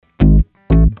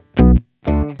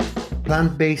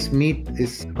Plant-based meat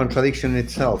is a contradiction in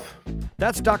itself.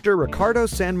 That's Dr. Ricardo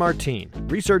San Martin,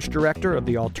 Research Director of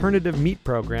the Alternative Meat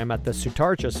Program at the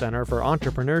Sutarcha Center for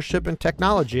Entrepreneurship and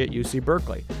Technology at UC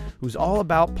Berkeley, who's all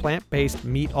about plant-based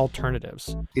meat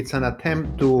alternatives. It's an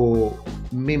attempt to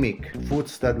mimic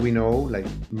foods that we know, like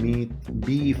meat,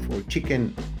 beef, or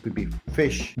chicken, could be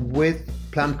fish, with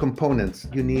plant components.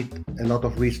 You need a lot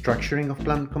of restructuring of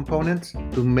plant components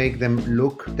to make them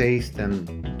look, taste, and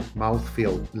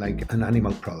mouthfeel like an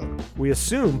animal product. We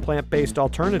assume plant-based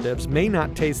alternatives may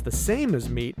not taste the same as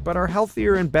meat, but are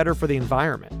healthier and better for the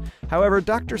environment. However,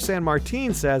 Dr. San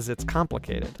Martin says it's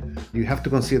complicated. You have to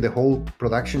consider the whole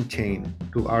production chain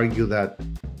to argue that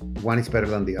one is better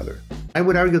than the other. I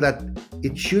would argue that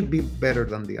it should be better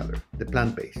than the other, the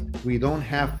plant-based. We don't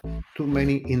have too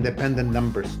many independent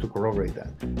numbers to corroborate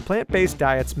that. Plant-based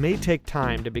diets may take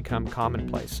time to become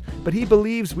commonplace, but he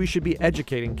believes we should be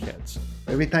educating kids.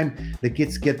 Every time the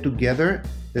kids get together,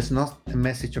 there's not a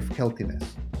message of healthiness.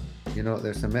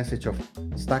 There's a message of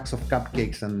stacks of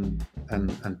cupcakes and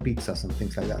pizzas and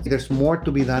things like that. There's more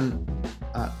to be done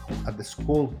at the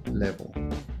school level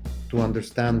to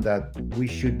understand that we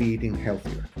should be eating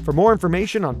healthier. For more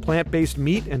information on plant-based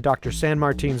meat and Dr. San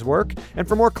Martin's work, and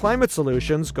for more climate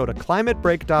solutions, go to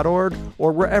climatebreak.org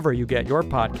or wherever you get your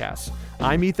podcasts.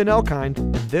 I'm Ethan Elkind,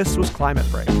 and this was Climate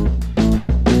Break.